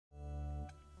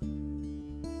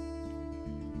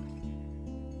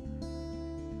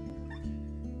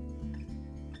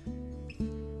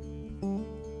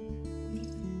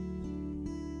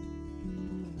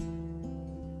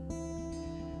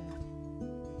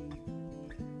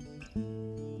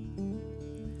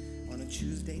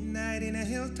Tuesday night in a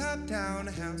hilltop town,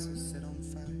 a house was set on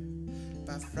fire.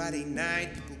 By Friday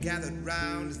night, people gathered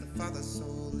round as the father's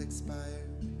soul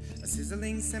expired. A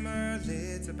sizzling simmer,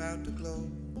 lid's about to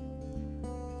glow.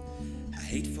 A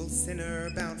hateful sinner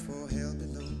bound for hell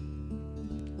below.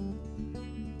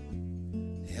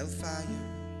 Hellfire,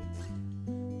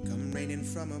 come raining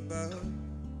from above.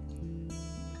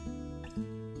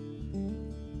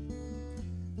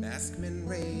 Masked men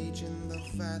rage in the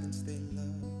violence they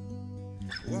love.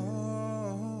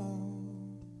 Whoa.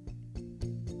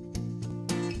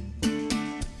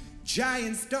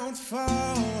 Giants don't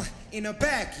fall in a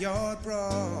backyard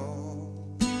brawl.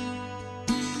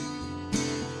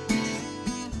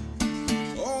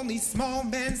 Only small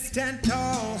men stand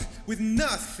tall with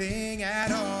nothing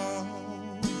at all.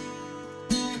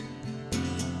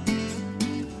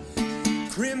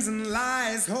 Crimson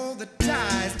lies hold the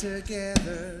ties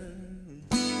together.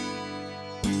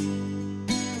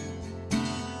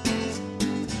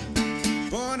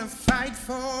 Gonna fight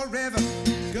forever,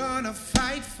 gonna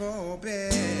fight for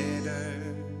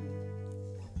better.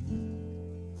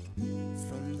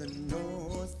 From the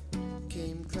north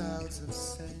came clouds of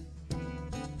sand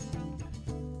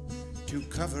to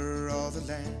cover all the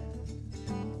land.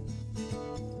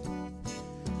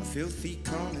 A filthy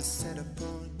calm is set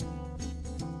upon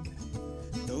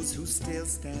those who still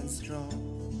stand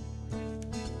strong.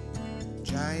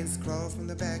 Giants crawl from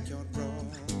the backyard brawl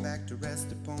back to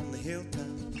rest upon the hilltop.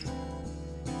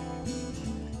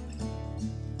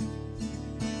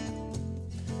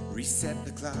 Reset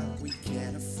the clock, we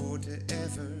can't afford to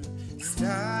ever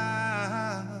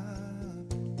stop.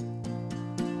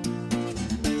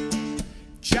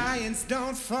 Giants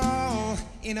don't fall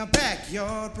in a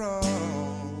backyard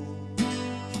brawl.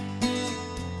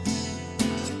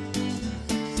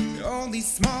 Only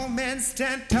small men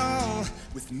stand tall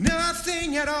with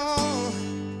nothing at all.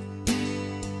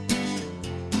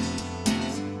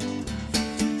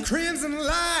 Crimson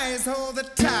lies hold the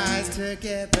ties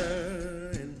together.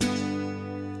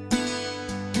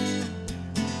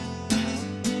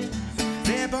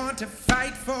 They're born to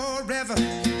fight forever,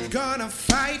 gonna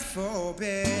fight for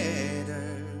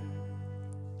better.